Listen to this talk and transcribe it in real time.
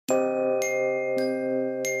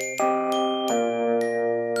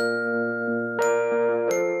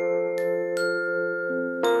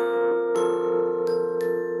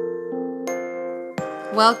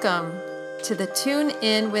Welcome to the Tune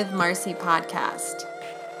In with Marcy podcast,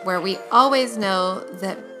 where we always know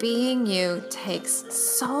that being you takes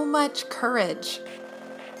so much courage.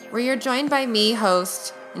 Where you're joined by me,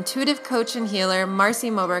 host, intuitive coach and healer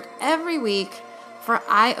Marcy Moberg, every week for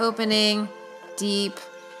eye-opening, deep,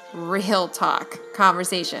 real talk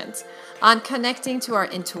conversations on connecting to our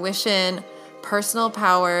intuition, personal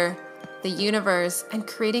power, the universe, and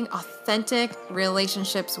creating authentic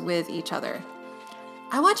relationships with each other.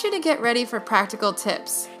 I want you to get ready for practical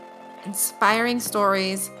tips, inspiring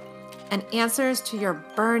stories, and answers to your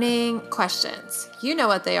burning questions. You know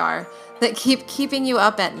what they are, that keep keeping you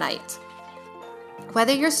up at night.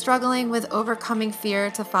 Whether you're struggling with overcoming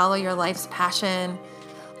fear to follow your life's passion,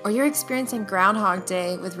 or you're experiencing Groundhog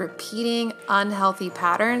Day with repeating unhealthy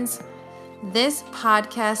patterns, this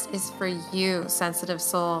podcast is for you, sensitive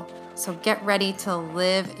soul. So get ready to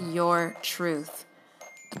live your truth.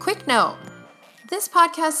 A quick note. This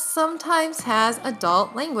podcast sometimes has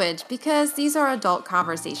adult language because these are adult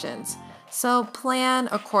conversations. So plan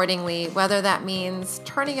accordingly, whether that means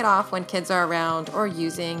turning it off when kids are around or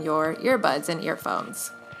using your earbuds and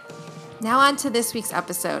earphones. Now on to this week's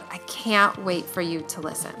episode. I can't wait for you to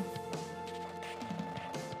listen.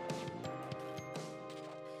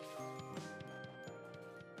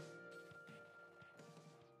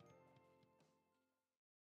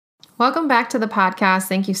 Welcome back to the podcast.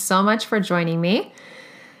 Thank you so much for joining me.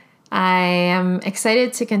 I am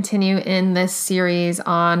excited to continue in this series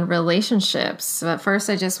on relationships. But first,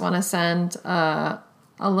 I just want to send a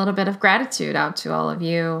little bit of gratitude out to all of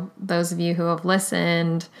you, those of you who have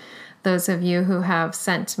listened, those of you who have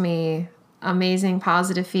sent me amazing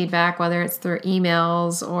positive feedback, whether it's through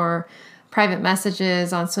emails or private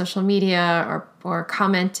messages on social media or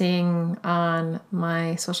commenting on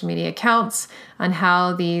my social media accounts on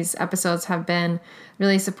how these episodes have been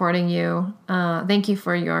really supporting you. Thank you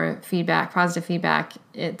for your feedback, positive feedback.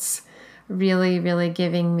 It's really, really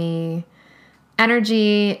giving me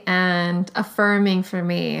energy and affirming for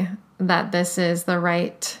me that this is the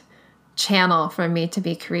right channel for me to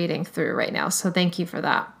be creating through right now. So thank you for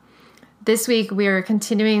that. This week, we are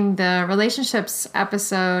continuing the relationships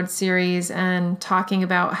episode series and talking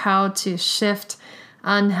about how to shift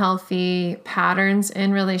unhealthy patterns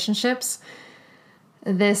in relationships.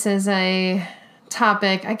 This is a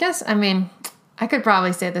topic, I could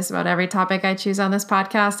probably say this about every topic I choose on this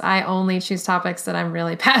podcast. I only choose topics that I'm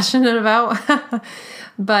really passionate about.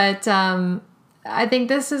 But I think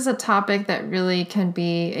this is a topic that really can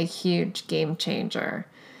be a huge game changer.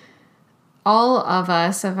 All of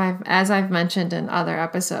us, as I've mentioned in other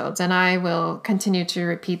episodes, and I will continue to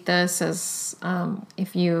repeat this as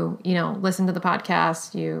if you listen to the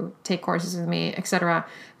podcast, you take courses with me, etc.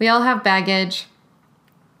 We all have baggage.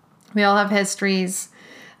 We all have histories.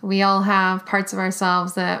 We all have parts of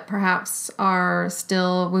ourselves that perhaps are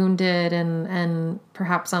still wounded and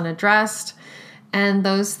perhaps unaddressed. And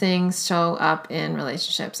those things show up in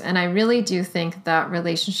relationships. And I really do think that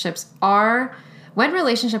when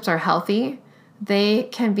relationships are healthy, they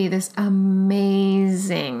can be this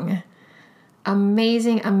amazing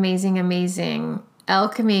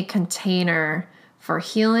alchemy container for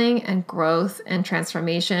healing and growth and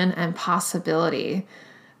transformation and possibility.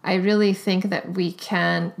 I really think that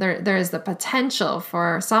there is the potential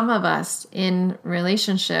for some of us in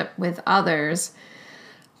relationship with others,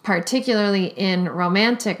 particularly in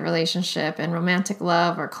romantic relationship and romantic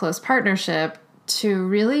love or close partnership, to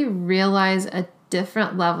really realize a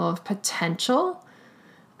different level of potential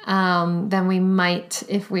than we might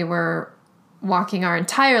if we were walking our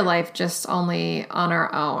entire life just only on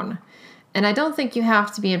our own. And I don't think you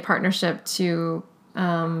have to be in partnership to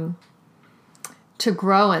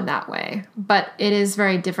grow in that way, but it is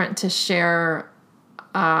very different to share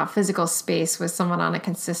physical space with someone on a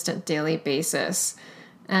consistent daily basis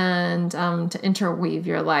and to interweave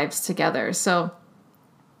your lives together. So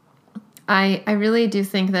I really do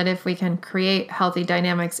think that if we can create healthy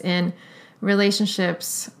dynamics in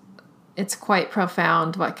relationships, it's quite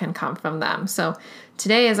profound what can come from them. So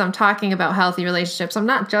today, as I'm talking about healthy relationships, I'm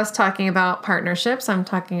not just talking about partnerships. I'm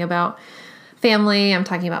talking about family. I'm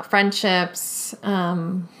talking about friendships.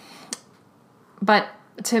 But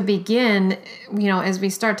to begin, as we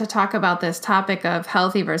start to talk about this topic of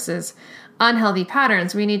healthy versus unhealthy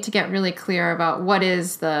patterns, we need to get really clear about what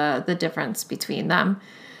is the difference between them.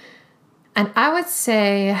 And I would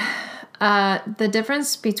say the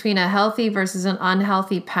difference between a healthy versus an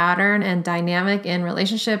unhealthy pattern and dynamic in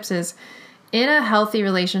relationships is, in a healthy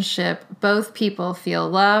relationship, both people feel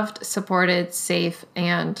loved, supported, safe,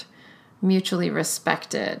 and mutually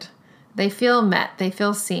respected. They feel met, they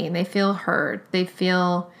feel seen, they feel heard, they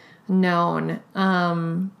feel known.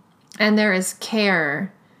 And there is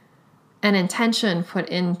care and intention put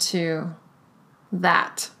into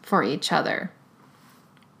that for each other.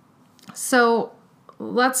 So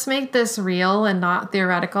let's make this real and not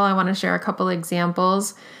theoretical. I want to share a couple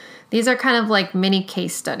examples. These are kind of like mini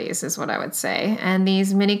case studies is what I would say. And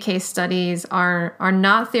these mini case studies are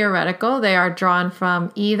not theoretical. They are drawn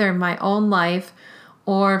from either my own life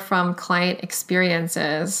or from client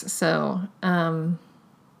experiences. So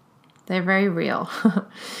they're very real.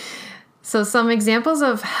 So some examples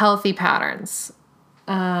of healthy patterns.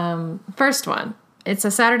 First one, it's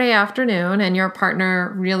a Saturday afternoon and your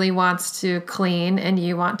partner really wants to clean and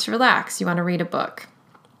you want to relax. You want to read a book.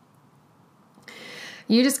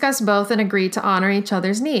 You discuss both and agree to honor each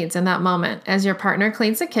other's needs in that moment as your partner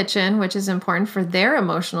cleans the kitchen, which is important for their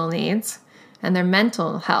emotional needs and their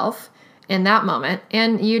mental health in that moment,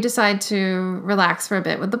 and you decide to relax for a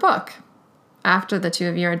bit with the book. After the two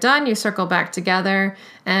of you are done, you circle back together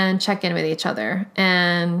and check in with each other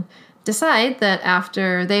and decide that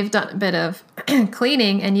after they've done a bit of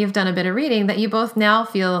cleaning and you've done a bit of reading, that you both now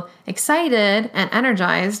feel excited and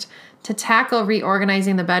energized to tackle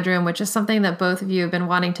reorganizing the bedroom, which is something that both of you have been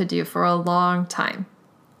wanting to do for a long time.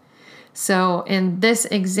 So in this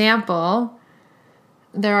example,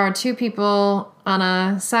 there are two people on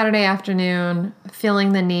a Saturday afternoon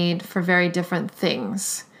feeling the need for very different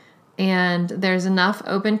things. And there's enough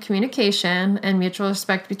open communication and mutual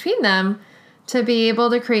respect between them to be able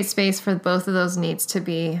to create space for both of those needs to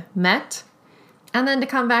be met, and then to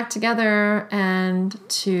come back together and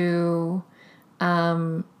to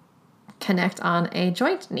connect on a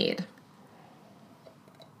joint need.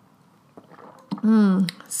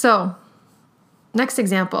 So, next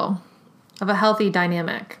example of a healthy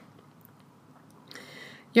dynamic.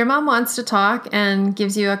 Your mom wants to talk and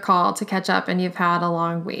gives you a call to catch up, and you've had a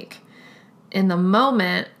long week. In the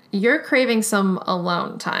moment, you're craving some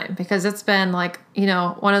alone time because it's been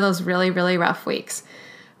one of those really, really rough weeks.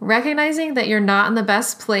 Recognizing that you're not in the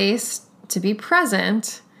best place to be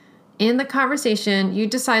present in the conversation, you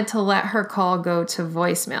decide to let her call go to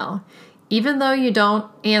voicemail. Even though you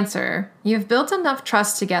don't answer, you've built enough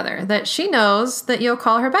trust together that she knows that you'll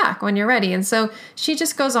call her back when you're ready. And so she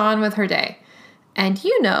just goes on with her day. And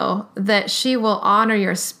you know that she will honor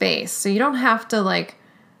your space. So you don't have to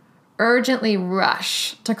urgently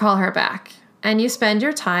rush to call her back. And you spend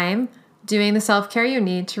your time doing the self-care you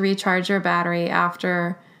need to recharge your battery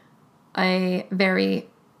after a very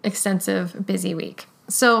extensive, busy week.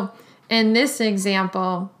 So in this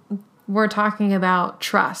example, we're talking about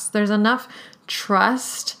trust. There's enough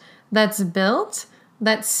trust that's built,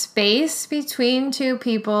 that space between two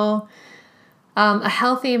people, a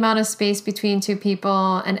healthy amount of space between two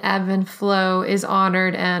people, an ebb and flow is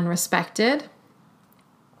honored and respected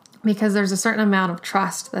because there's a certain amount of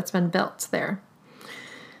trust that's been built there.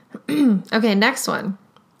 Okay, next one.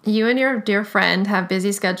 You and your dear friend have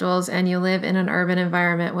busy schedules and you live in an urban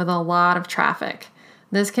environment with a lot of traffic.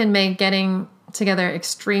 This can make getting together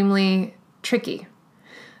extremely tricky.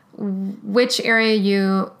 Which area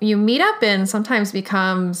you meet up in sometimes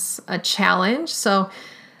becomes a challenge. So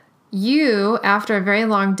you, after a very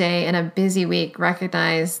long day and a busy week,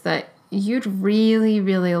 recognize that you'd really,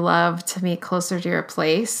 really love to meet closer to your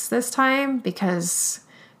place this time because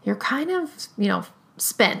you're kind of,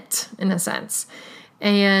 spent in a sense.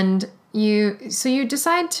 And you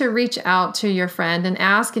decide to reach out to your friend and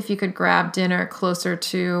ask if you could grab dinner closer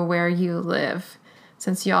to where you live,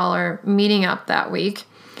 since y'all are meeting up that week.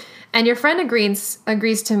 And your friend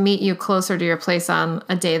agrees to meet you closer to your place on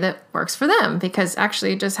a day that works for them, because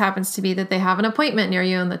actually it just happens to be that they have an appointment near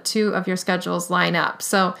you and the two of your schedules line up.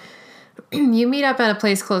 So you meet up at a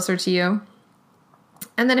place closer to you.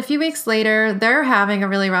 And then a few weeks later, they're having a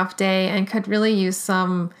really rough day and could really use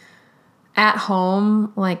some at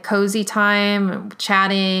home, cozy time,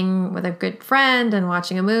 chatting with a good friend and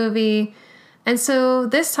watching a movie. And so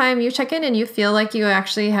this time you check in and you feel like you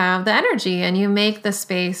actually have the energy and you make the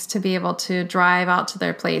space to be able to drive out to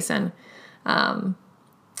their place and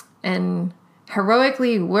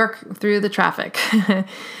heroically work through the traffic.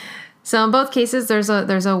 So in both cases, there's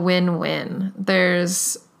a win-win.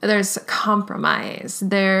 There's compromise.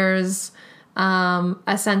 There's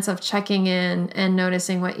a sense of checking in and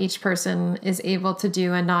noticing what each person is able to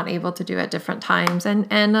do and not able to do at different times, and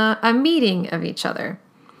a meeting of each other.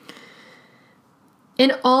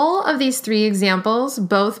 In all of these three examples,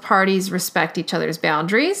 both parties respect each other's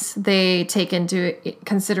boundaries. They take into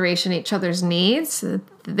consideration each other's needs.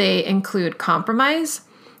 They include compromise,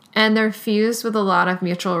 and they're fused with a lot of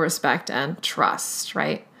mutual respect and trust,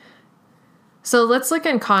 right? So let's look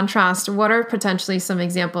in contrast. What are potentially some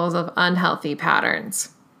examples of unhealthy patterns?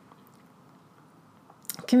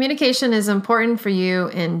 Communication is important for you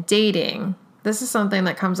in dating. This is something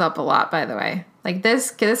that comes up a lot, by the way. Like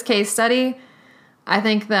this case study, I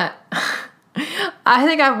think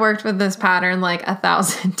I've worked with this pattern like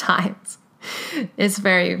 1,000 times. It's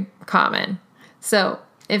very common. So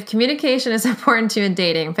if communication is important to you in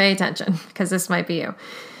dating, pay attention, because this might be you.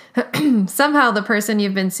 Somehow the person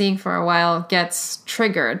you've been seeing for a while gets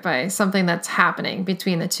triggered by something that's happening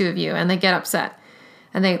between the two of you, and they get upset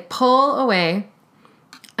and they pull away,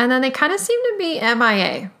 and then they kind of seem to be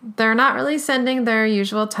MIA. They're not really sending their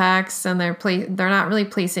usual texts, and they're not really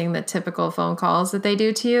placing the typical phone calls that they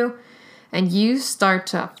do to you, and you start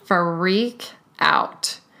to freak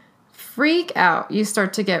out. You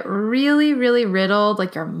start to get really, really riddled,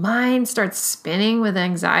 like your mind starts spinning with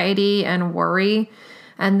anxiety and worry.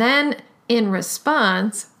 And then in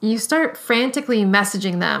response, you start frantically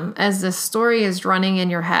messaging them as this story is running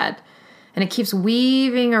in your head. And it keeps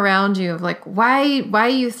weaving around you of like, why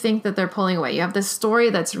you think that they're pulling away. You have this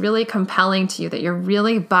story that's really compelling to you, that you're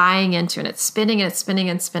really buying into, and it's spinning and it's spinning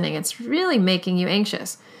and spinning. It's really making you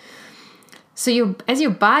anxious. So as you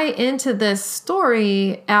buy into this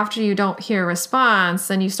story, after you don't hear a response,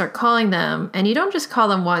 then you start calling them, and you don't just call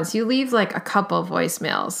them once, you leave like a couple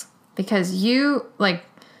voicemails, because you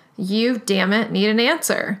damn it need an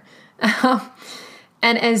answer.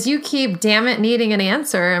 And as you keep damn it needing an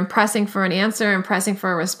answer and pressing for an answer and pressing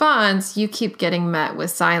for a response, you keep getting met with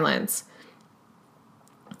silence.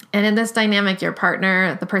 And in this dynamic, your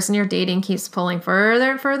partner, the person you're dating, keeps pulling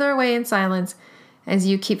further and further away in silence as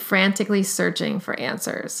you keep frantically searching for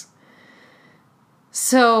answers.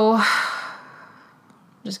 So I'm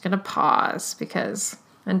just going to pause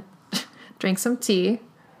and drink some tea.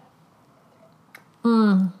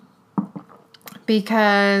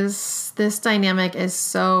 Because this dynamic is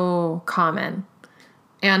so common.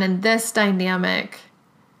 And in this dynamic,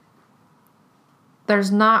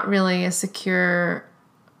 there's not really a secure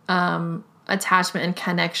attachment and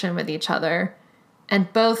connection with each other.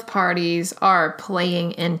 And both parties are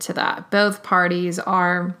playing into that. Both parties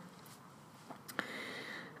are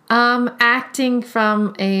acting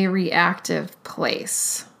from a reactive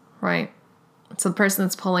place, right? So the person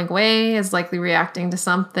that's pulling away is likely reacting to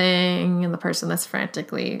something, and the person that's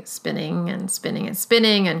frantically spinning and spinning and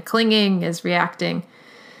spinning and clinging is reacting.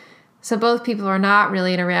 So both people are not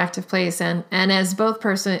really in a reactive place, and as both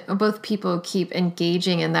people keep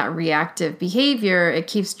engaging in that reactive behavior, it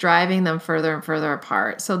keeps driving them further and further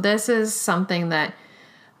apart. So this is something that,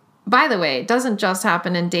 by the way, doesn't just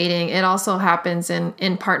happen in dating. It also happens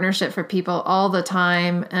in partnership for people all the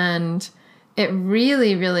time, and it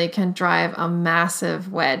really, really can drive a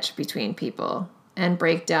massive wedge between people and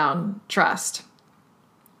break down trust.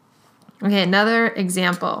 Okay, another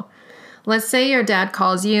example. Let's say your dad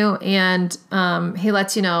calls you and he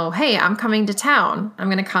lets you know, hey, I'm coming to town. I'm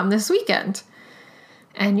going to come this weekend.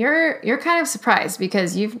 And you're kind of surprised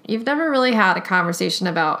because you've never really had a conversation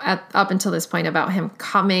up until this point about him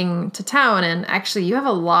coming to town. And actually, you have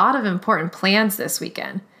a lot of important plans this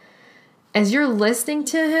weekend. As you're listening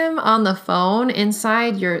to him on the phone,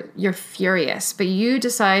 inside you're furious, but you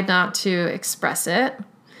decide not to express it.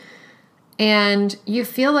 And you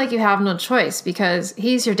feel like you have no choice because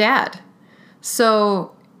he's your dad.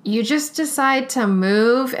 So you just decide to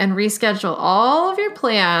move and reschedule all of your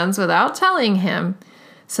plans without telling him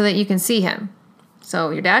so that you can see him.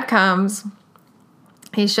 So your dad comes,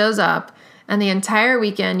 he shows up, and the entire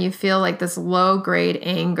weekend you feel like this low-grade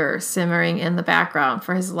anger simmering in the background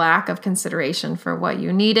for his lack of consideration for what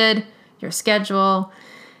you needed, your schedule,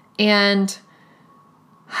 and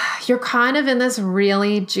you're kind of in this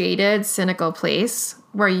really jaded, cynical place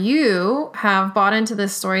where you have bought into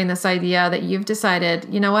this story and this idea that you've decided,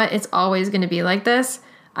 you know what, it's always going to be like this.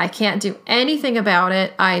 I can't do anything about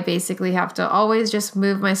it. I basically have to always just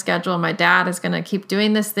move my schedule. My dad is going to keep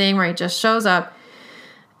doing this thing where he just shows up.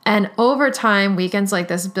 And over time, weekends like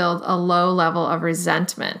this build a low level of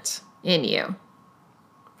resentment in you.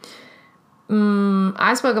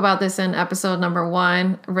 I spoke about this in episode number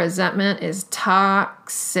 1. Resentment is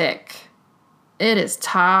toxic. It is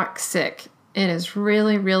toxic. It is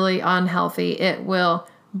really, really unhealthy. It will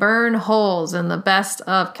burn holes in the best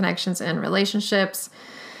of connections and relationships.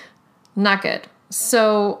 Not good.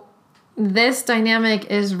 So this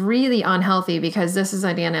dynamic is really unhealthy because this is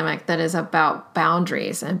a dynamic that is about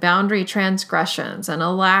boundaries and boundary transgressions and a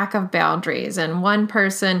lack of boundaries, and one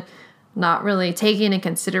person not really taking into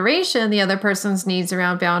consideration the other person's needs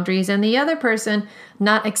around boundaries, and the other person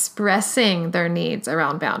not expressing their needs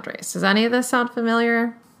around boundaries. Does any of this sound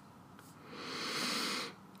familiar?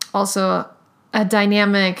 Also, a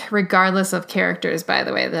dynamic, regardless of characters, by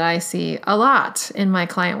the way, that I see a lot in my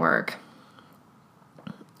client work.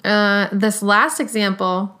 This last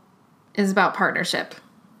example is about partnership.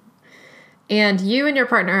 And you and your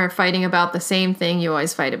partner are fighting about the same thing you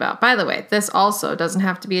always fight about. By the way, this also doesn't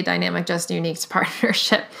have to be a dynamic just unique to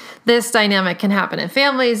partnership. This dynamic can happen in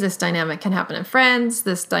families. This dynamic can happen in friends.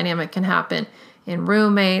 This dynamic can happen in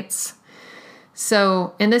roommates.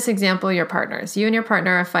 So in this example, your partners, you and your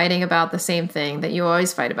partner are fighting about the same thing that you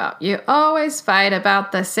always fight about. You always fight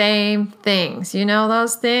about the same things. You know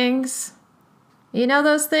those things? You know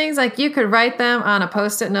those things? Like you could write them on a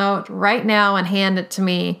Post-it note right now and hand it to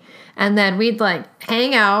me. And then we'd like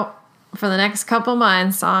hang out for the next couple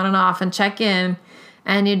months on and off and check in.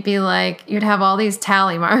 And you'd be like, you'd have all these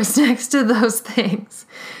tally marks next to those things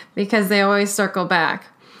because they always circle back.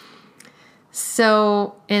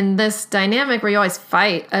 So in this dynamic where you always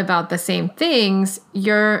fight about the same things,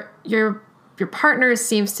 your partner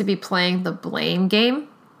seems to be playing the blame game.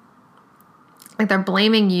 Like they're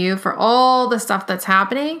blaming you for all the stuff that's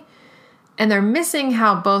happening. And they're missing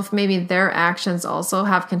how both maybe their actions also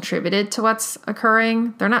have contributed to what's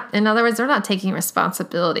occurring. In other words, they're not taking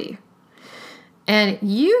responsibility. And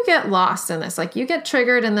you get lost in this. Like you get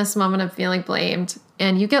triggered in this moment of feeling blamed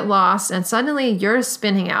and you get lost and suddenly you're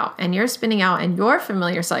spinning out in your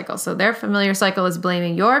familiar cycle. So their familiar cycle is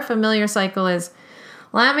blaming. Your familiar cycle is,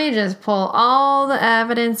 let me just pull all the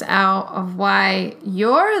evidence out of why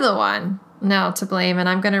you're the one now to blame. And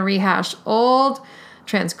I'm going to rehash old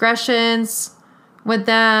transgressions with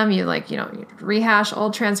them. You rehash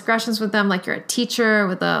old transgressions with them like you're a teacher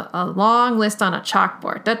with a long list on a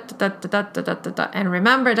chalkboard. And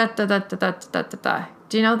remember,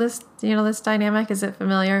 Do you know this? Do you know this dynamic? Is it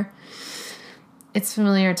familiar? It's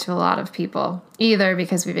familiar to a lot of people, either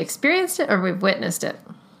because we've experienced it or we've witnessed it.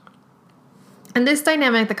 And this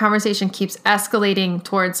dynamic, the conversation keeps escalating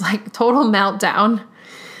towards like total meltdown.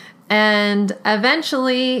 And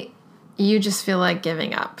eventually you just feel like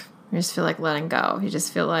giving up. You just feel like letting go. You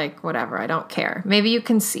just feel like, whatever, I don't care. Maybe you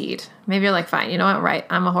concede. Maybe you're like, fine, you know what, right,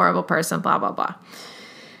 I'm a horrible person, blah, blah, blah.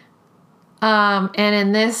 And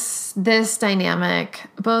in this dynamic,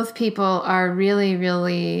 both people are really,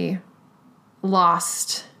 really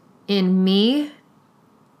lost in me,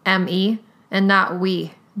 M-E, and not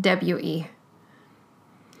we, W-E.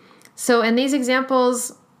 So in these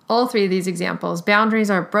examples, all three of these examples, boundaries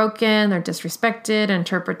are broken, they're disrespected,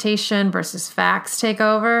 interpretation versus facts take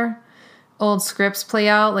over. Old scripts play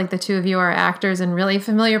out, like the two of you are actors in really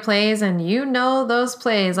familiar plays, and you know those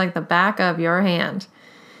plays like the back of your hand.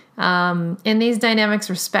 In these dynamics,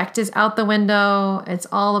 respect is out the window. It's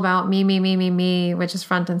all about me, which is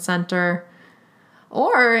front and center.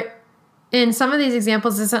 Or in some of these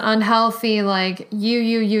examples, it's an unhealthy, like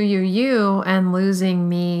you, and losing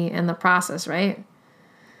me in the process, right?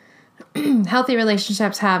 Healthy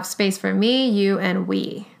relationships have space for me, you, and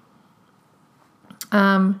we.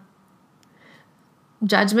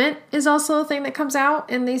 Judgment is also a thing that comes out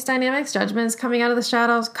in these dynamics. Judgment is coming out of the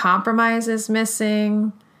shadows. Compromise is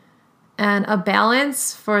missing. And a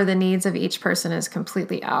balance for the needs of each person is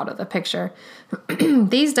completely out of the picture.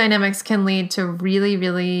 These dynamics can lead to really,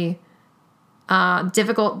 really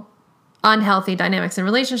difficult, unhealthy dynamics in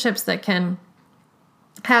relationships that can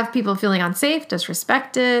have people feeling unsafe,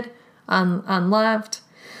 disrespected, unloved,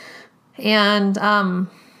 and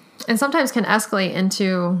sometimes can escalate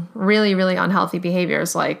into really, really unhealthy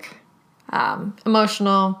behaviors like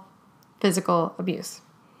emotional, physical abuse.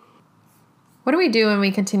 What do we do when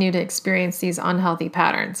we continue to experience these unhealthy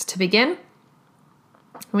patterns? To begin,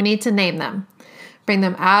 we need to name them. Bring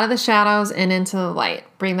them out of the shadows and into the light.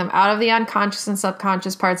 Bring them out of the unconscious and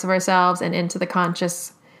subconscious parts of ourselves and into the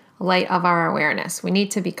conscious light of our awareness. We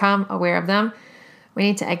need to become aware of them. We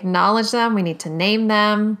need to acknowledge them. We need to name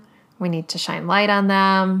them. We need to shine light on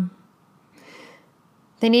them.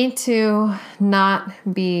 They need to not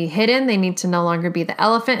be hidden. They need to no longer be the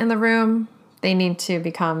elephant in the room. They need to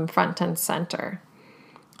become front and center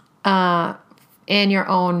in your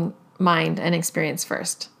own mind and experience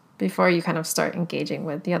first before you kind of start engaging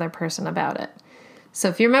with the other person about it. So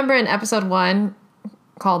if you remember in episode 1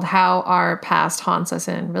 called How Our Past Haunts Us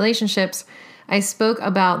in Relationships, I spoke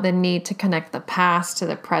about the need to connect the past to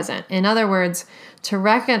the present. In other words, to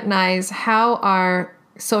recognize how our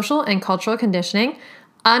social and cultural conditioning,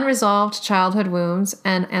 unresolved childhood wounds,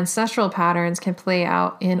 and ancestral patterns can play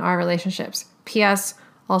out in our relationships. P.S.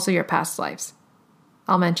 Also your past lives.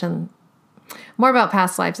 I'll mention more about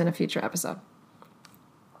past lives in a future episode.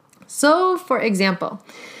 So, for example,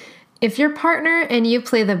 if your partner and you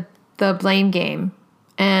play the blame game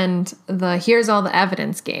and the here's all the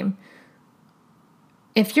evidence game,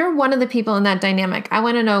 if you're one of the people in that dynamic, I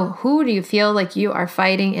want to know, who do you feel like you are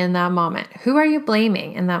fighting in that moment? Who are you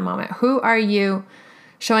blaming in that moment? Who are you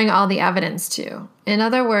showing all the evidence to. In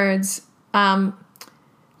other words,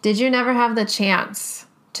 did you never have the chance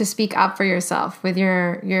to speak up for yourself with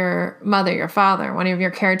your mother, your father, one of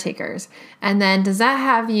your caretakers? And then does that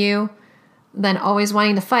have you then always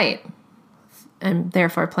wanting to fight and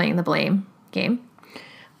therefore playing the blame game?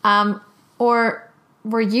 Or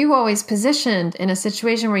were you always positioned in a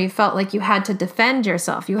situation where you felt like you had to defend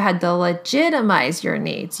yourself? You had to legitimize your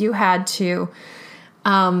needs. You had to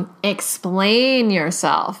explain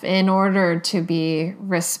yourself in order to be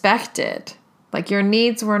respected. Like your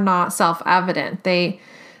needs were not self-evident. They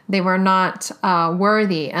were not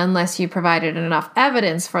worthy unless you provided enough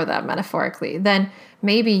evidence for them, metaphorically. Then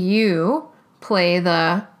maybe you play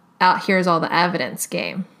the here's all the evidence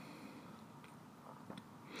game.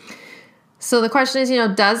 So the question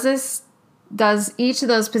is, does each of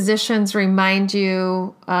those positions remind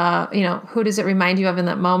you, who does it remind you of in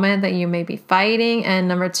that moment that you may be fighting? And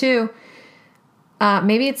number two,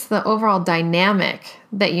 maybe it's the overall dynamic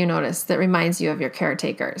that you notice that reminds you of your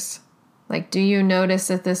caretakers. Like, do you notice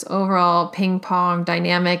that this overall ping pong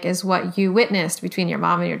dynamic is what you witnessed between your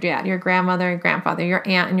mom and your dad, your grandmother and grandfather, your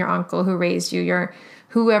aunt and your uncle who raised you, your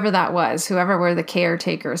whoever that was, whoever were the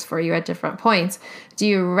caretakers for you at different points? Do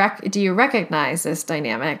you recognize this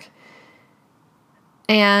dynamic?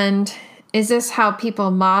 And is this how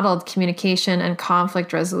people modeled communication and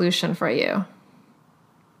conflict resolution for you?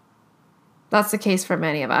 That's the case for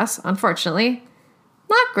many of us, unfortunately.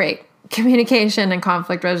 Not great communication and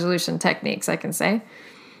conflict resolution techniques, I can say.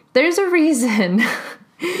 There's a reason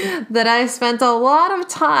that I spent a lot of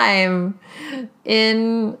time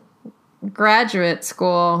in graduate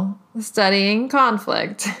school studying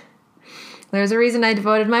conflict. There's a reason I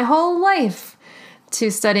devoted my whole life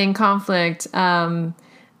to studying conflict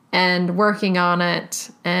and working on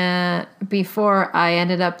it before I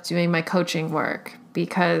ended up doing my coaching work,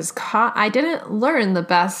 because I didn't learn the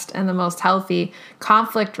best and the most healthy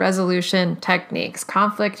conflict resolution techniques,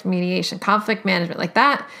 conflict mediation, conflict management. Like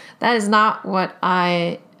that is not what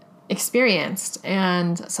I experienced.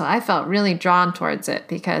 And so I felt really drawn towards it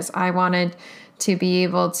because I wanted to be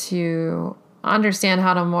able to understand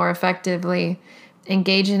how to more effectively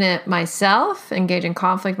engage in it myself, engage in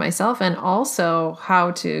conflict myself, and also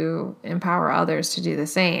how to empower others to do the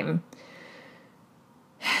same.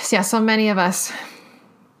 So yeah, so many of us,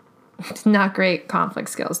 not great conflict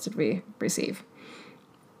skills did we receive.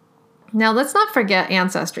 Now, let's not forget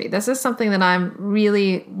ancestry. This is something that I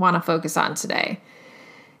really want to focus on today.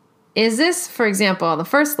 Is this, for example, on the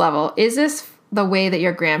first level, is this the way that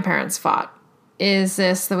your grandparents fought? Is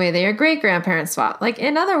this the way that your great-grandparents fought? Like,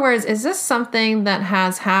 in other words, is this something that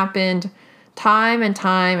has happened time and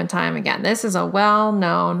time and time again? This is a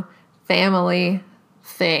well-known family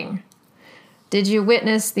thing. Did you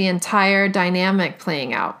witness the entire dynamic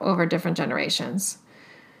playing out over different generations?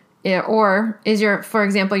 Or is for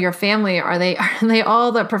example, your family, are they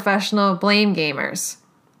all the professional blame gamers?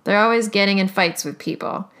 They're always getting in fights with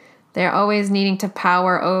people. They're always needing to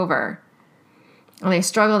power over. And they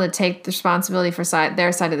struggle to take the responsibility for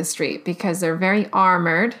their side of the street because they're very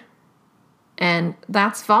armored. And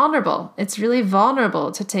that's vulnerable. It's really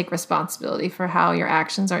vulnerable to take responsibility for how your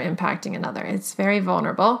actions are impacting another. It's very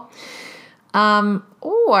vulnerable.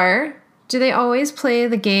 Or do they always play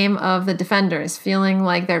the game of the defenders, feeling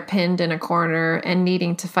like they're pinned in a corner and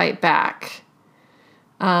needing to fight back?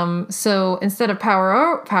 So instead of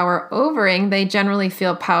power overing, they generally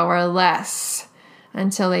feel powerless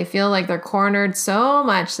until they feel like they're cornered so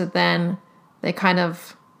much that then they kind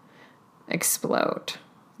of explode,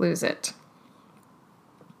 lose it.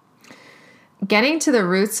 Getting to the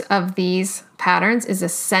roots of these patterns is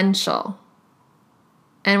essential.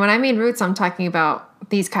 And when I mean roots, I'm talking about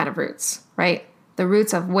these kind of roots, right? The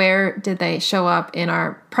roots of where did they show up in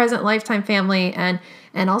our present lifetime family, and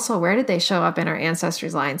also where did they show up in our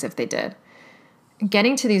ancestors' lines if they did.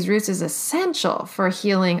 Getting to these roots is essential for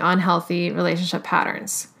healing unhealthy relationship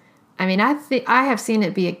patterns. I mean, I have seen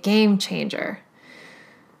it be a game changer.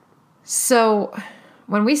 So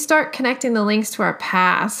when we start connecting the links to our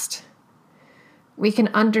past, we can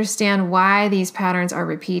understand why these patterns are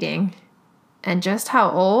repeating and just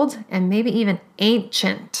how old and maybe even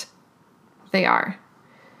ancient they are.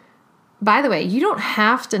 By the way, you don't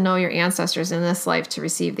have to know your ancestors in this life to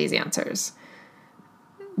receive these answers.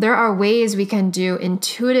 There are ways we can do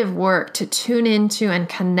intuitive work to tune into and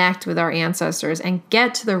connect with our ancestors and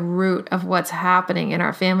get to the root of what's happening in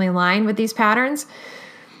our family line with these patterns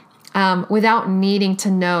without needing to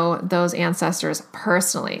know those ancestors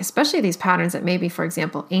personally, especially these patterns that may be, for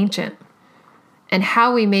example, ancient, and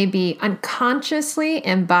how we may be unconsciously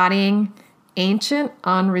embodying ancient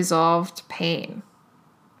unresolved pain.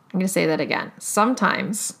 I'm going to say that again.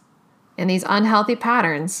 Sometimes in these unhealthy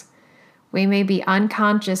patterns, we may be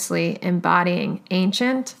unconsciously embodying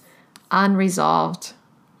ancient, unresolved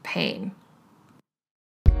pain.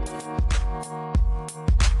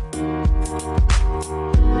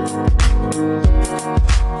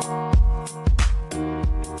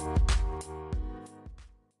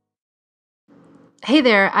 Hey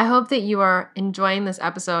there, I hope that you are enjoying this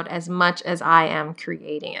episode as much as I am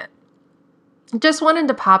creating it. Just wanted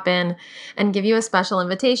to pop in and give you a special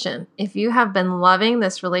invitation. If you have been loving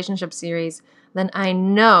this relationship series, then I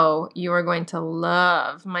know you are going to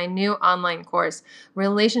love my new online course,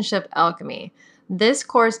 Relationship Alchemy. This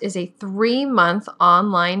course is a 3-month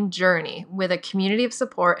online journey with a community of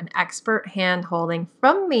support and expert hand-holding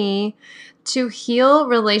from me to heal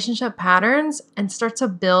relationship patterns and start to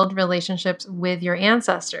build relationships with your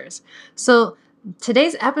ancestors. So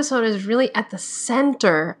today's episode is really at the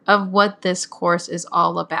center of what this course is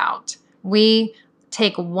all about. We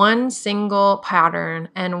take one single pattern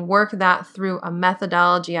and work that through a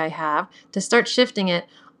methodology I have to start shifting it,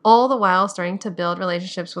 all the while starting to build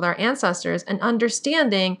relationships with our ancestors and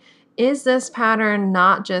understanding, is this pattern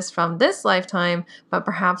not just from this lifetime, but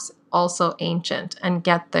perhaps also ancient, and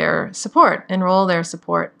get their support, enroll their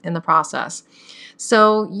support in the process.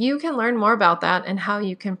 So you can learn more about that and how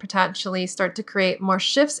you can potentially start to create more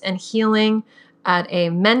shifts and healing at a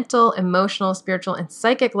mental, emotional, spiritual, and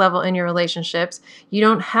psychic level in your relationships. You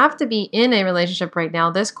don't have to be in a relationship right now.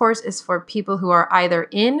 This course is for people who are either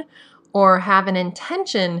in or have an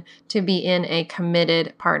intention to be in a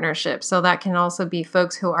committed partnership. So that can also be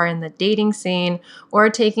folks who are in the dating scene or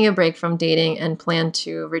taking a break from dating and plan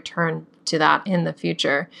to return to that in the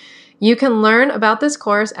future. You can learn about this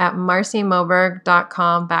course at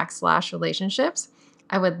marcymoberg.com/relationships.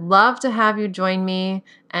 I would love to have you join me.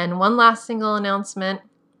 And one last single announcement.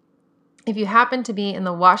 If you happen to be in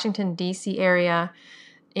the Washington, D.C. area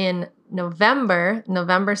in November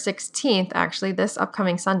 16th, actually, this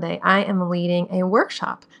upcoming Sunday, I am leading a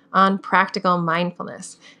workshop on practical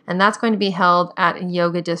mindfulness. And that's going to be held at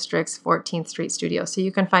Yoga District's 14th Street studio. So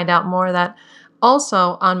you can find out more of that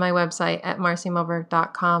also on my website at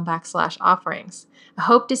marcymoberg.com/offerings. I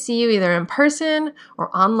hope to see you either in person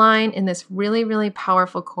or online in this really, really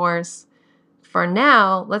powerful course. For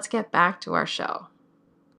now, let's get back to our show.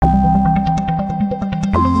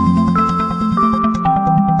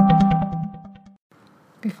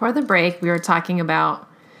 Before the break, we were talking about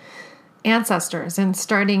ancestors and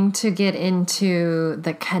starting to get into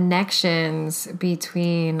the connections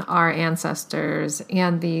between our ancestors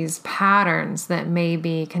and these patterns that may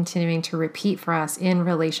be continuing to repeat for us in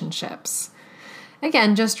relationships.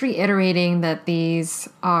 Again, just reiterating that these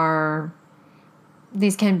can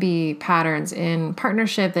be patterns in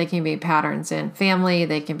partnership, they can be patterns in family,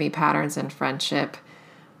 they can be patterns in friendship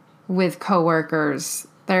with coworkers.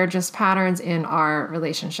 They're just patterns in our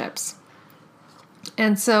relationships.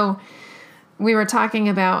 And so we were talking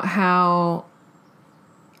about how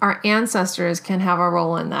our ancestors can have a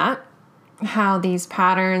role in that, how these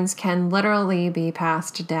patterns can literally be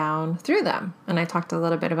passed down through them. And I talked a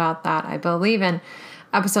little bit about that, I believe, in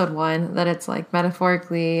episode 1, that it's like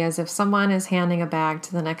metaphorically as if someone is handing a bag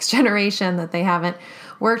to the next generation that they haven't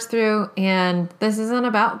worked through. And this isn't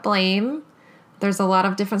about blame. There's a lot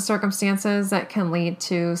of different circumstances that can lead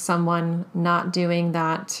to someone not doing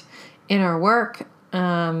that inner work.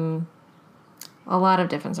 A lot of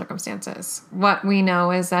different circumstances. What we know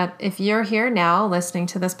is that if you're here now listening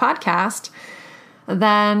to this podcast,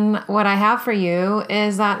 then what I have for you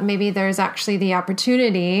is that maybe there's actually the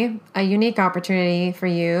opportunity, a unique opportunity for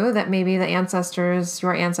you that maybe your ancestors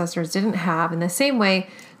didn't have in the same way,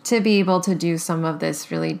 to be able to do some of this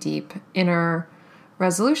really deep inner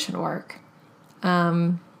resolution work.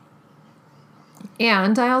 And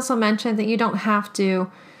I also mentioned that you don't have to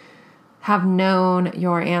have known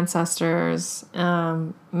your ancestors.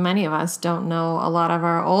 Many of us don't know a lot of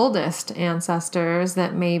our oldest ancestors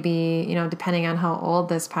that may be, depending on how old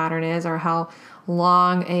this pattern is or how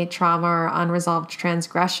long a trauma or unresolved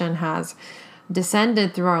transgression has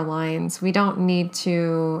descended through our lines. We don't need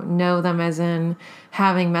to know them as in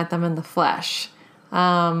having met them in the flesh.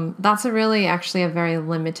 That's actually a very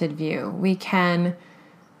limited view. We can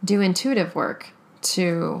do intuitive work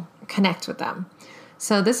to connect with them.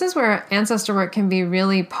 So this is where ancestor work can be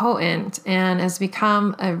really potent and has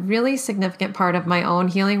become a really significant part of my own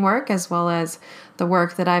healing work, as well as the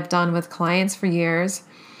work that I've done with clients for years.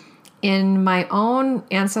 In my own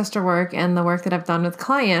ancestor work and the work that I've done with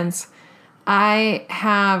clients, I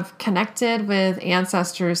have connected with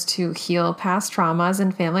ancestors to heal past traumas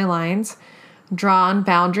and family lines, drawn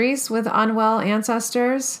boundaries with unwell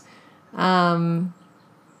ancestors,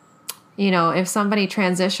 if somebody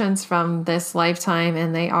transitions from this lifetime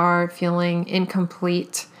and they are feeling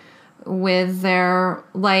incomplete with their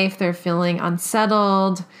life, they're feeling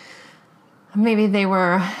unsettled, maybe they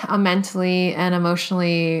were mentally and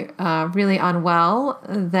emotionally really unwell,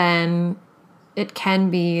 then it can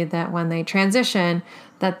be that when they transition,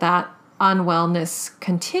 that unwellness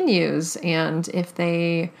continues. And if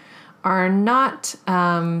they are not,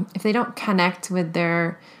 if they don't connect with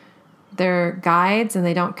their guides, and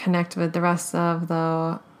they don't connect with the rest of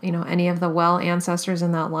the, any of the well ancestors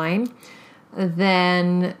in that line,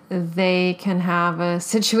 then they can have a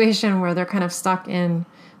situation where they're kind of stuck in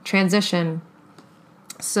transition.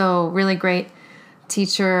 So really great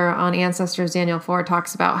teacher on ancestors, Daniel Ford,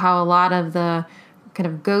 talks about how a lot of the kind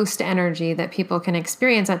of ghost energy that people can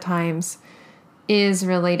experience at times is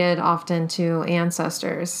related often to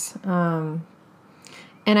ancestors.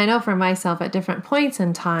 And I know for myself at different points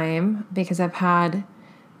in time, because I've had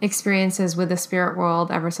experiences with the spirit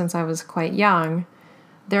world ever since I was quite young,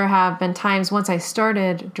 there have been times once I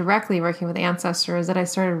started directly working with ancestors that I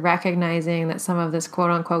started recognizing that some of this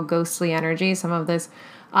quote unquote ghostly energy, some of this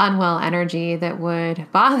unwell energy that would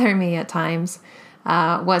bother me at times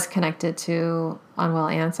was connected to unwell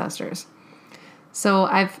ancestors. So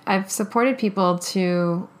I've supported people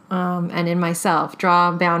to, and in myself,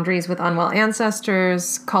 draw boundaries with unwell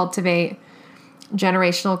ancestors, cultivate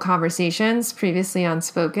generational conversations previously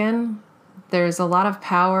unspoken. There's a lot of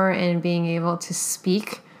power in being able to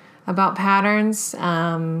speak about patterns.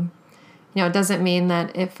 It doesn't mean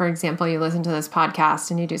that if, for example, you listen to this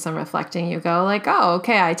podcast and you do some reflecting, you go like, oh,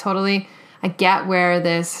 okay, I get where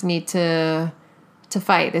this need to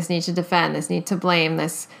fight, this need to defend, this need to blame,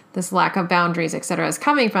 this lack of boundaries, etc. is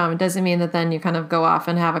coming from. It doesn't mean that then you kind of go off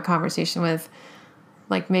and have a conversation with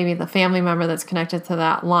like maybe the family member that's connected to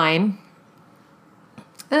that line.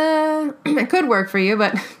 It could work for you,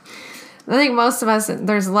 but I think most of us,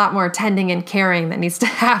 there's a lot more tending and caring that needs to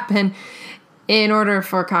happen in order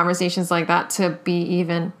for conversations like that to be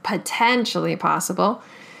even potentially possible.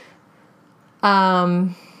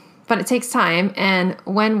 But it takes time. And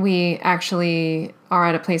when we actually are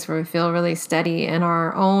at a place where we feel really steady in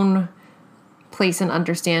our own place and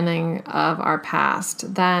understanding of our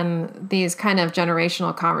past, then these kind of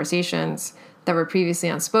generational conversations that were previously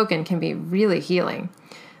unspoken can be really healing.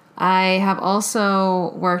 I have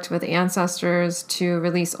also worked with ancestors to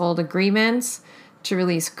release old agreements, to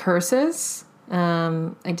release curses.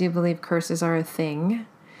 I do believe curses are a thing.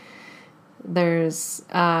 There's,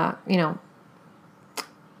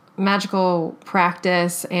 magical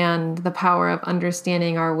practice and the power of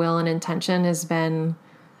understanding our will and intention has been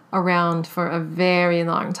around for a very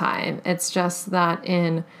long time. It's just that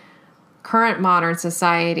in current modern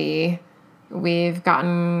society, we've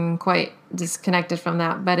gotten quite disconnected from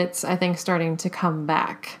that, but it's, I think, starting to come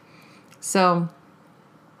back. So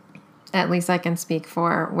at least I can speak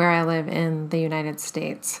for where I live in the United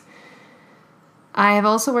States. I have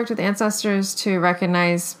also worked with ancestors to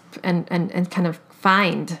recognize and kind of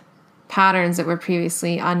find patterns that were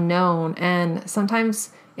previously unknown. And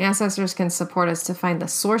sometimes ancestors can support us to find the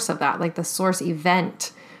source of that, like the source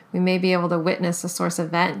event. We may be able to witness the source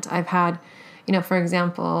event. I've had, for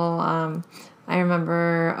example, I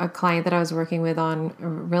remember a client that I was working with on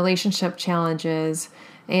relationship challenges.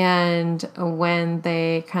 And when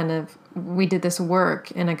we did this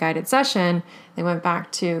work in a guided session, they went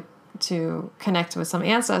back to connect with some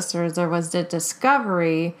ancestors. There was the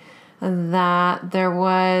discovery that there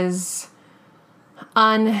was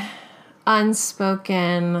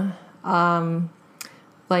unspoken,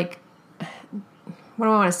 like, what do I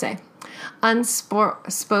want to say?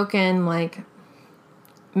 Unspoken, like,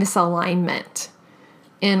 misalignment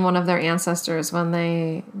in one of their ancestors when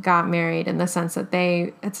they got married, in the sense that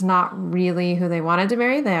it's not really who they wanted to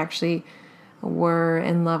marry. They actually were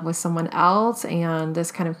in love with someone else, and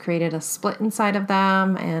this kind of created a split inside of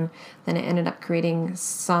them, and then it ended up creating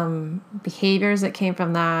some behaviors that came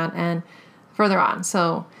from that and further on.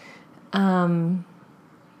 So and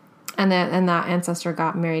that ancestor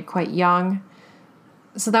got married quite young.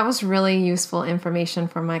 So that was really useful information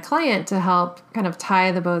for my client to help kind of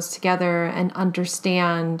tie the bows together and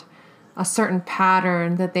understand a certain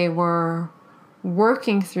pattern that they were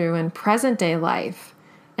working through in present day life,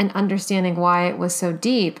 and understanding why it was so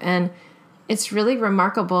deep. And it's really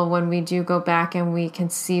remarkable when we do go back and we can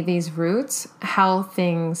see these roots, how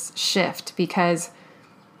things shift, because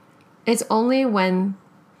it's only when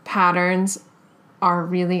patterns are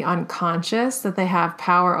really unconscious that they have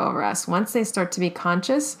power over us. Once they start to be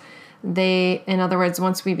conscious, in other words,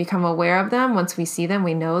 once we become aware of them, once we see them,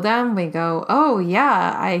 we know them, we go, oh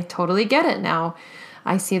yeah, I totally get it now.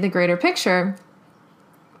 I see the greater picture.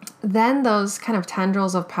 then those kind of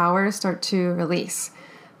tendrils of power start to release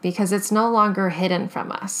because it's no longer hidden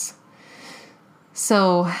from us.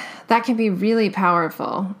 So that can be really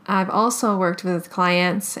powerful. I've also worked with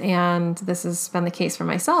clients, and this has been the case for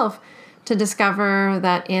myself, to discover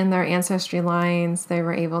that in their ancestry lines, they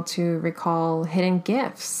were able to recall hidden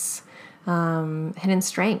gifts, hidden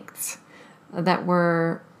strengths that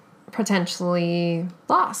were potentially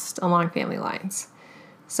lost along family lines.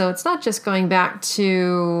 So it's not just going back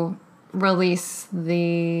to release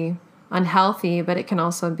the unhealthy, but it can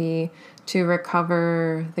also be to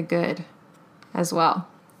recover the good as well.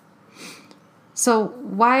 So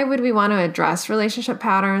why would we want to address relationship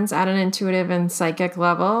patterns at an intuitive and psychic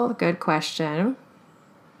level? Good question.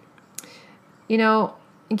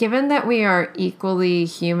 Given that we are equally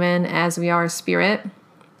human as we are spirit,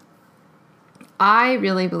 I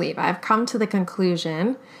really believe I've come to the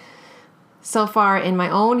conclusion so far in my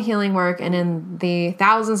own healing work and in the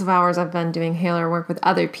thousands of hours I've been doing healer work with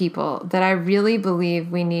other people that I really believe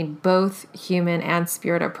we need both human and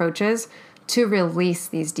spirit approaches to release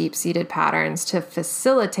these deep-seated patterns to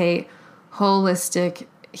facilitate holistic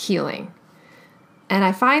healing. And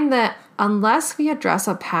I find that unless we address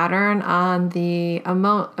a pattern on the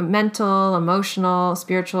mental, emotional,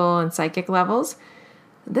 spiritual, and psychic levels,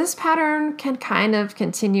 this pattern can kind of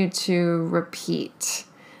continue to repeat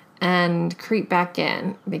and creep back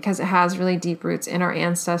in because it has really deep roots in our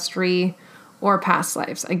ancestry or past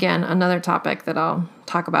lives. Again, another topic that I'll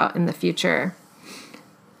talk about in the future.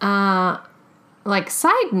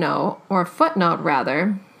 Side note, or footnote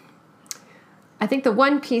rather, I think the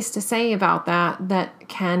one piece to say about that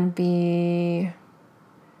can be,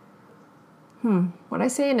 would I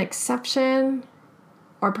say an exception?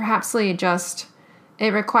 Or perhaps just,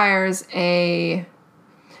 it requires a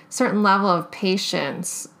certain level of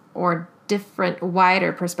patience or different,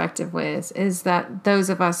 wider perspective is that those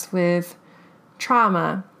of us with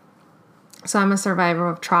trauma. So I'm a survivor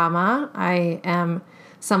of trauma. I am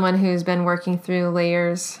someone who's been working through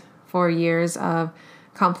layers for years of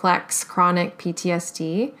complex chronic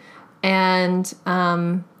PTSD. And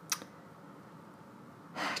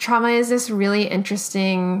trauma is this really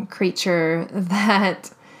interesting creature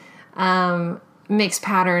that makes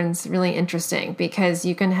patterns really interesting because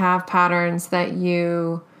you can have patterns that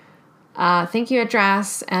you think you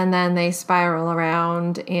address and then they spiral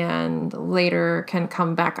around and later can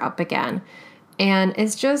come back up again. And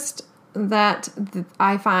it's just that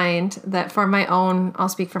I find that I'll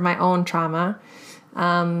speak for my own trauma,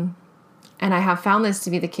 and I have found this to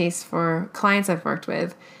be the case for clients I've worked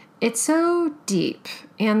with. It's so deep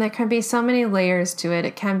and there can be so many layers to it.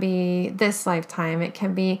 It can be this lifetime. It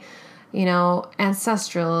can be,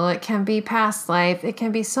 ancestral. It can be past life. It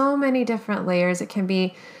can be so many different layers. It can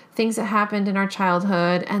be things that happened in our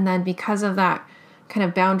childhood. And then because of that kind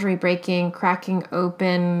of boundary breaking, cracking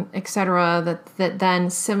open, etc., that then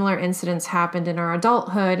similar incidents happened in our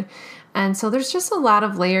adulthood. And so there's just a lot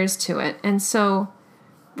of layers to it. And so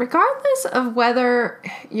regardless of whether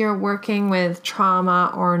you're working with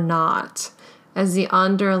trauma or not as the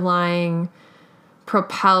underlying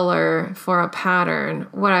propeller for a pattern,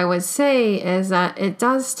 what I would say is that it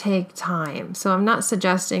does take time. So I'm not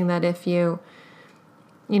suggesting that if you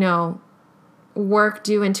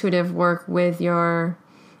do intuitive work with your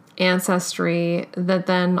ancestry, that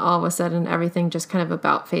then all of a sudden everything just kind of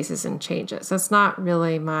about faces and changes. That's not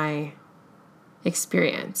really my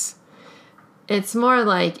experience. It's more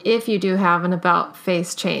like if you do have an about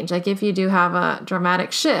face change, like if you do have a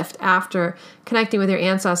dramatic shift after connecting with your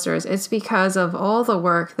ancestors, it's because of all the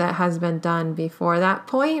work that has been done before that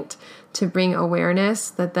point to bring awareness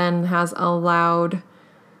that then has allowed.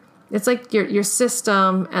 It's like your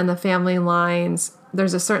system and the family lines,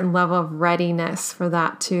 there's a certain level of readiness for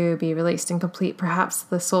that to be released and complete. Perhaps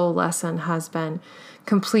the soul lesson has been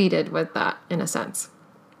completed with that in a sense.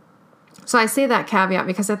 So I say that caveat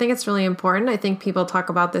because I think it's really important. I think people talk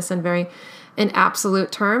about this in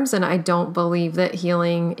absolute terms, and I don't believe that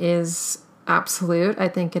healing is absolute. I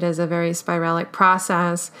think it is a very spiralic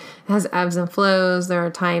process. It has ebbs and flows. There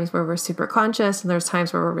are times where we're super conscious, and there's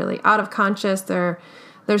times where we're really out of conscious.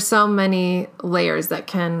 There's so many layers that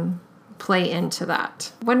can play into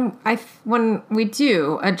that. When we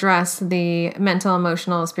do address the mental,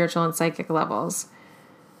 emotional, spiritual, and psychic levels,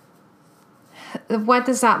 what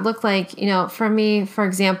does that look like? For me, for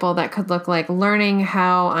example, that could look like learning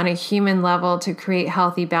how on a human level to create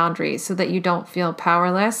healthy boundaries so that you don't feel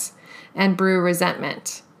powerless and brew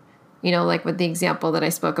resentment. Like with the example that I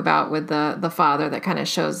spoke about with the father that kind of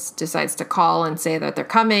decides to call and say that they're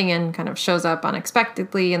coming and kind of shows up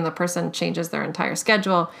unexpectedly and the person changes their entire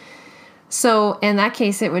schedule. So in that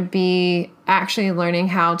case, it would be actually learning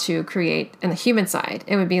how to create, in the human side,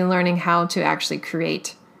 it would be learning how to actually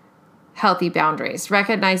create healthy boundaries.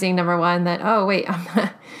 Recognizing, number one, that, oh, wait,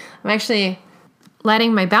 I'm actually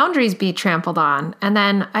letting my boundaries be trampled on. And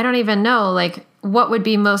then I don't even know, like, what would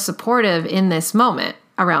be most supportive in this moment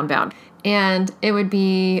around boundaries. And it would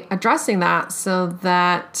be addressing that so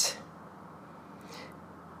that,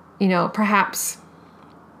 perhaps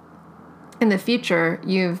in the future,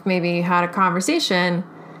 you've maybe had a conversation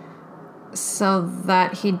so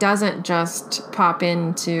that he doesn't just pop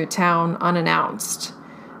into town unannounced.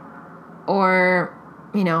 Or,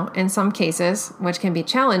 in some cases, which can be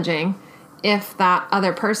challenging, if that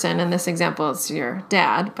other person, in this example, it's your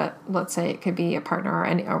dad, but let's say it could be a partner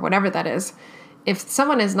or whatever that is, if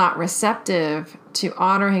someone is not receptive to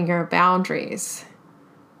honoring your boundaries,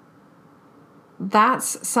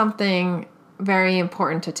 that's something very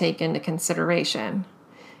important to take into consideration.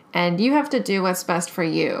 And you have to do what's best for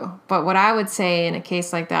you. But what I would say in a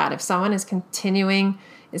case like that, if someone is continue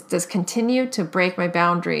to break my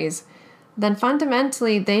boundaries, then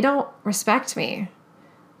fundamentally they don't respect me.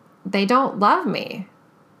 They don't love me,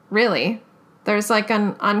 really. There's like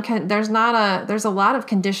there's a lot of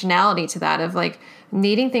conditionality to that, of like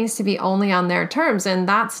needing things to be only on their terms. And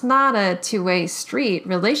that's not a two-way street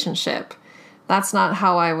relationship. That's not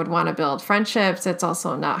how I would want to build friendships. It's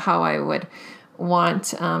also not how I would want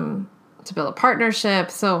to build a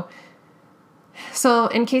partnership. So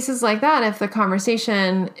in cases like that, if the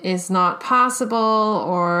conversation is not possible,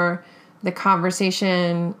 or the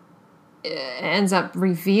conversation ends up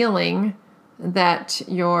revealing that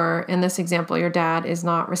in this example, your dad is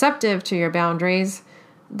not receptive to your boundaries,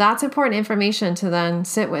 that's important information to then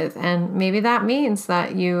sit with. And maybe that means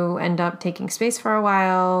that you end up taking space for a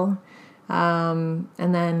while, and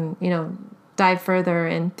then, dive further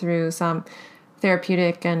in through some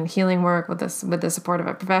therapeutic and healing work with the support of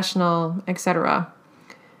a professional, etc.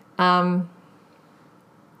 A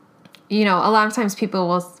lot of times people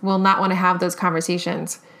will not want to have those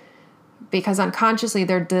conversations because unconsciously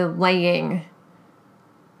they're delaying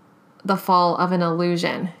the fall of an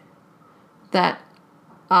illusion that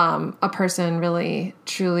a person really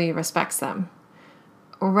truly respects them,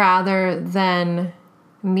 rather than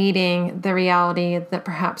meeting the reality that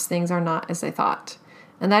perhaps things are not as they thought.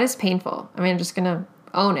 And that is painful. I mean, I'm just going to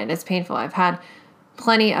own it. It's painful. I've had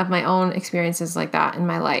plenty of my own experiences like that in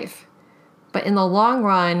my life. But in the long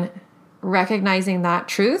run, recognizing that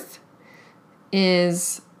truth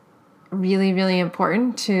is really, really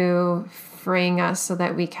important to freeing us so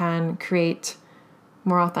that we can create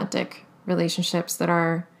more authentic relationships that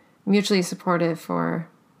are mutually supportive for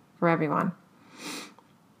everyone.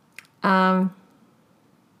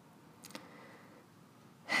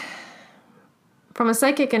 From a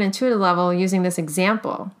psychic and intuitive level, using this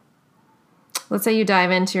example, let's say you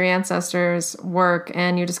dive into your ancestors' work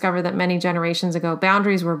and you discover that many generations ago,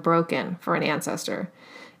 boundaries were broken for an ancestor.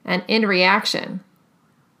 And in reaction,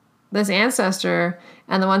 this ancestor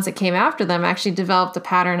and the ones that came after them actually developed a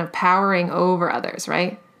pattern of powering over others,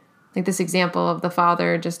 right? Like this example of the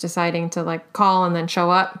father just deciding to like call and then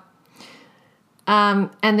show up.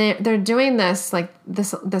 And they're doing this, like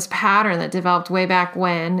this pattern that developed way back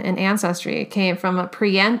when in ancestry. It came from a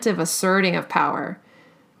preemptive asserting of power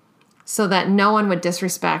so that no one would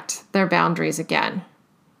disrespect their boundaries again.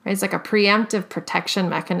 Right? It's like a preemptive protection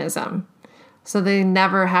mechanism. So they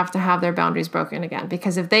never have to have their boundaries broken again.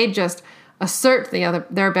 Because if they just assert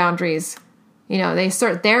their boundaries, they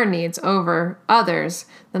assert their needs over others,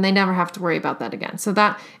 then they never have to worry about that again. So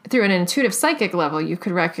that through an intuitive psychic level, you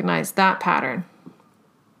could recognize that pattern.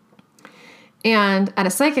 And at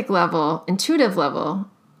a psychic level, intuitive level,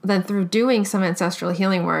 then through doing some ancestral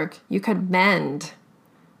healing work, you could mend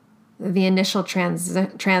the initial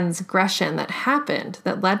transgression that happened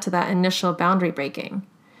that led to that initial boundary breaking.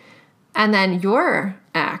 And then your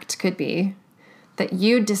act could be that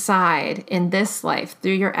you decide in this life,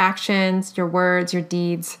 through your actions, your words, your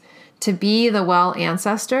deeds, to be the well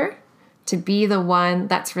ancestor, to be the one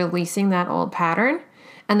that's releasing that old pattern,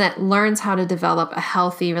 and that learns how to develop a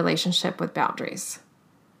healthy relationship with boundaries.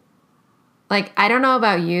 Like, I don't know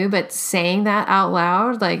about you, but saying that out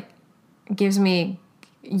loud, like, gives me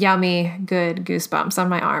yummy, good goosebumps on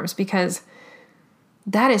my arms, because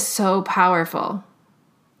that is so powerful.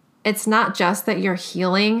 It's not just that you're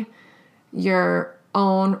healing your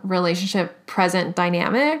own relationship present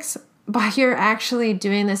dynamics, but you're actually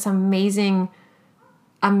doing this amazing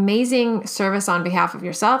service on behalf of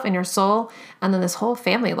yourself and your soul, and then this whole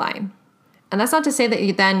family line. And that's not to say that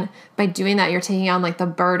you then, by doing that, you're taking on like the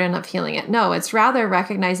burden of healing it. No, it's rather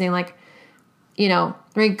recognizing, like,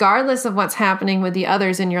 regardless of what's happening with the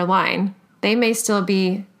others in your line, They may still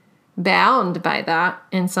be bound by that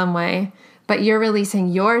in some way, but you're releasing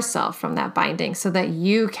yourself from that binding so that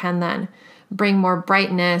you can then bring more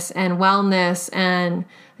brightness and wellness and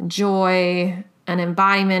joy and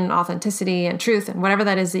embodiment and authenticity and truth and whatever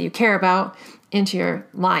that is that you care about into your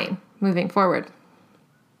line moving forward.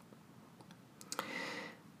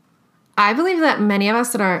 I believe that many of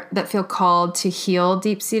us that feel called to heal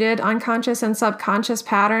deep-seated unconscious and subconscious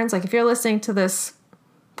patterns, like if you're listening to this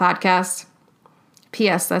podcast,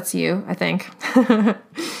 P.S., that's you, I think.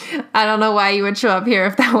 I don't know why you would show up here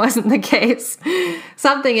if that wasn't the case.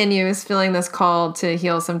 Something in you is feeling this call to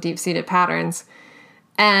heal some deep-seated patterns.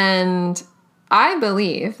 And I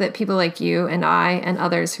believe that people like you and I and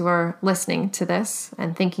others who are listening to this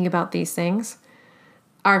and thinking about these things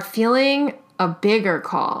are feeling a bigger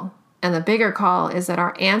call. And the bigger call is that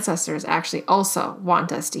our ancestors actually also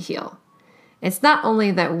want us to heal. It's not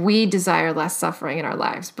only that we desire less suffering in our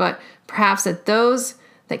lives, but perhaps that those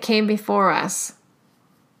that came before us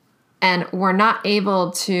and were not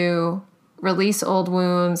able to release old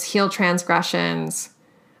wounds, heal transgressions,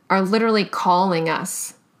 are literally calling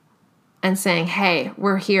us and saying, hey,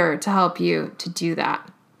 we're here to help you to do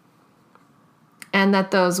that. And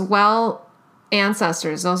that those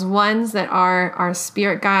ancestors, those ones that are our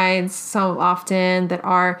spirit guides so often, that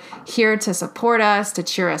are here to support us, to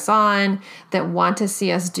cheer us on, that want to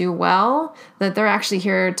see us do well, that they're actually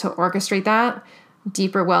here to orchestrate that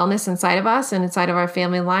deeper wellness inside of us and inside of our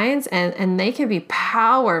family lines, and they can be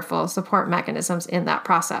powerful support mechanisms in that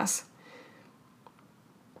process.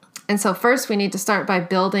 And so first we need to start by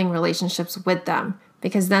building relationships with them,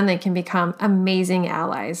 because then they can become amazing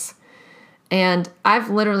allies. And I've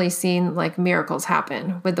literally seen like miracles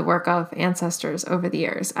happen with the work of ancestors over the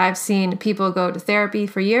years. I've seen people go to therapy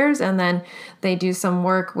for years and then they do some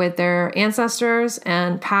work with their ancestors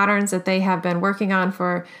and patterns that they have been working on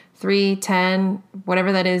for 3, 10,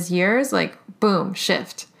 whatever that is, years, like boom,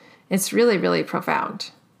 shift. It's really, really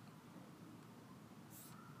profound.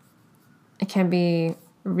 It can be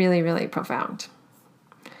really, really profound.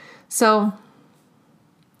 So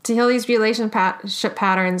to heal these relationship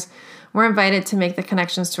patterns, we're invited to make the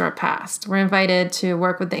connections to our past. We're invited to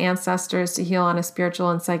work with the ancestors to heal on a spiritual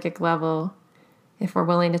and psychic level if we're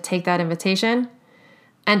willing to take that invitation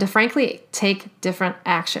and to frankly take different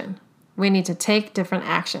action. We need to take different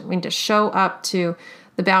action. We need to show up to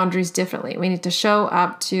the boundaries differently. We need to show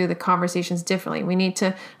up to the conversations differently. We need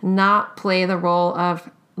to not play the role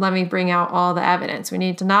of, let me bring out all the evidence. We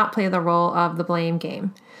need to not play the role of the blame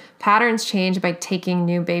game. Patterns change by taking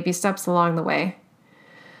new baby steps along the way.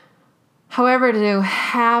 However, to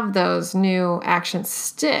have those new actions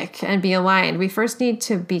stick and be aligned, we first need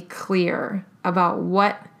to be clear about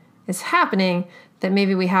what is happening that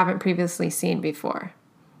maybe we haven't previously seen before.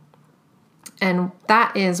 And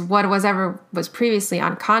that is whatever was previously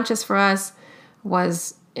unconscious for us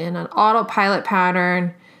was in an autopilot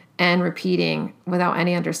pattern and repeating without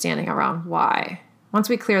any understanding around why. Once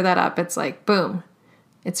we clear that up, it's like, boom,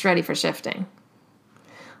 it's ready for shifting.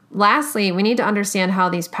 Lastly, we need to understand how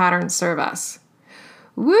these patterns serve us.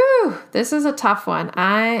 Woo! This is a tough one.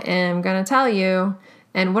 I am going to tell you.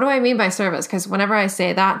 And what do I mean by service? Because whenever I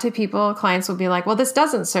say that to people, clients will be like, well, this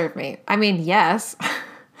doesn't serve me. I mean, yes,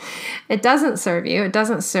 it doesn't serve you. It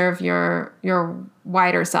doesn't serve your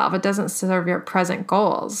wider self. It doesn't serve your present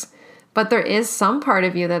goals. But there is some part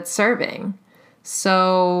of you that's serving.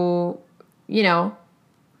 So,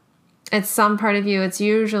 it's some part of you. It's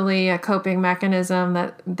usually a coping mechanism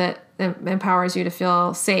that empowers you to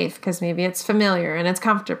feel safe because maybe it's familiar and it's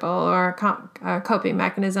comfortable, or a coping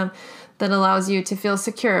mechanism that allows you to feel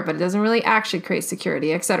secure, but it doesn't really actually create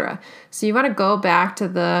security, etc. So you want to go back to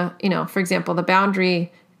the, for example, the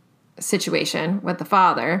boundary situation with the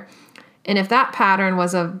father. And if that pattern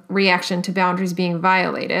was a reaction to boundaries being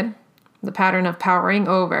violated, the pattern of powering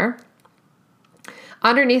over,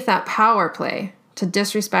 underneath that power play to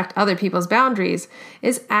disrespect other people's boundaries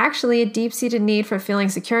is actually a deep-seated need for feeling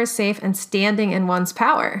secure, safe, and standing in one's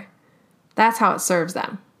power. That's how it serves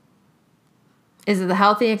them. Is it the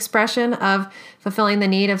healthy expression of fulfilling the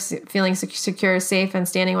need of feeling secure, safe, and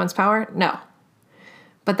standing in one's power? No.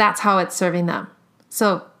 But that's how it's serving them.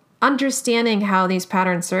 So understanding how these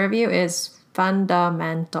patterns serve you is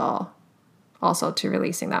fundamental also to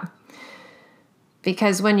releasing them.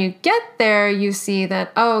 Because when you get there, you see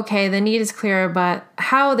that, okay, the need is clear, but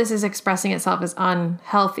how this is expressing itself is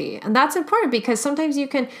unhealthy. And that's important because sometimes you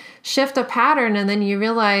can shift a pattern and then you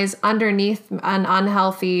realize underneath an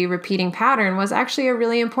unhealthy repeating pattern was actually a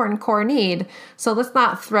really important core need. So let's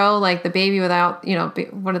not throw like the baby without,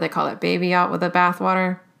 what do they call it? Baby out with the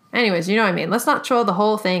bathwater. Anyways, you know what I mean? Let's not throw the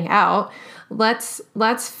whole thing out.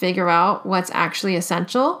 Let's figure out what's actually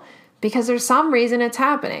essential, because there's some reason it's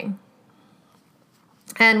happening.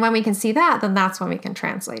 And when we can see that, then that's when we can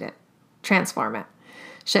translate it, transform it,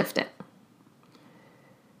 shift it.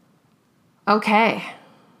 Okay.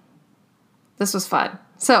 This was fun.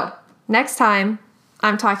 So next time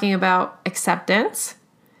I'm talking about acceptance.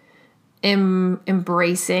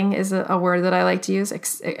 Embracing is a word that I like to use.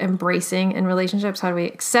 Embracing in relationships. How do we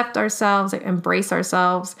accept ourselves, embrace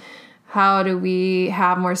ourselves? How do we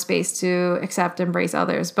have more space to accept, embrace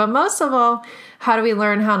others? But most of all, how do we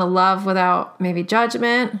learn how to love without maybe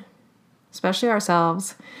judgment, especially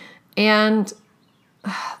ourselves? And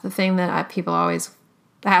the thing that people always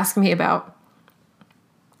ask me about,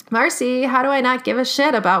 Marcy, how do I not give a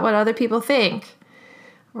shit about what other people think?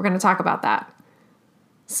 We're going to talk about that.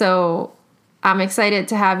 So I'm excited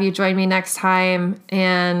to have you join me next time,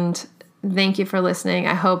 and thank you for listening.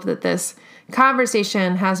 I hope that this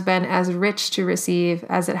conversation has been as rich to receive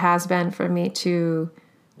as it has been for me to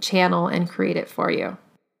channel and create it for you.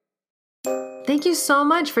 Thank you so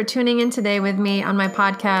much for tuning in today with me on my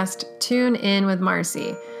podcast, Tune In with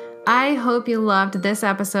Marcy. I hope you loved this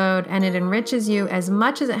episode and it enriches you as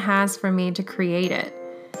much as it has for me to create it.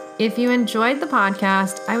 If you enjoyed the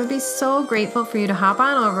podcast, I would be so grateful for you to hop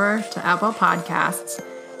on over to Apple Podcasts,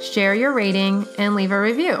 share your rating, and leave a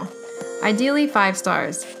review. Ideally 5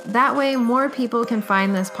 stars. That way more people can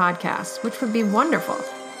find this podcast, which would be wonderful.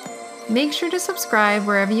 Make sure to subscribe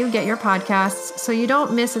wherever you get your podcasts so you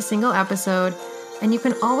don't miss a single episode, and you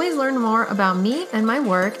can always learn more about me and my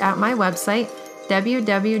work at my website,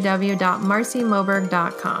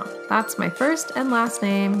 www.marcymoberg.com. That's my first and last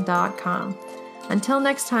name.com. Until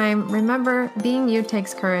next time, remember, being you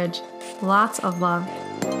takes courage. Lots of love.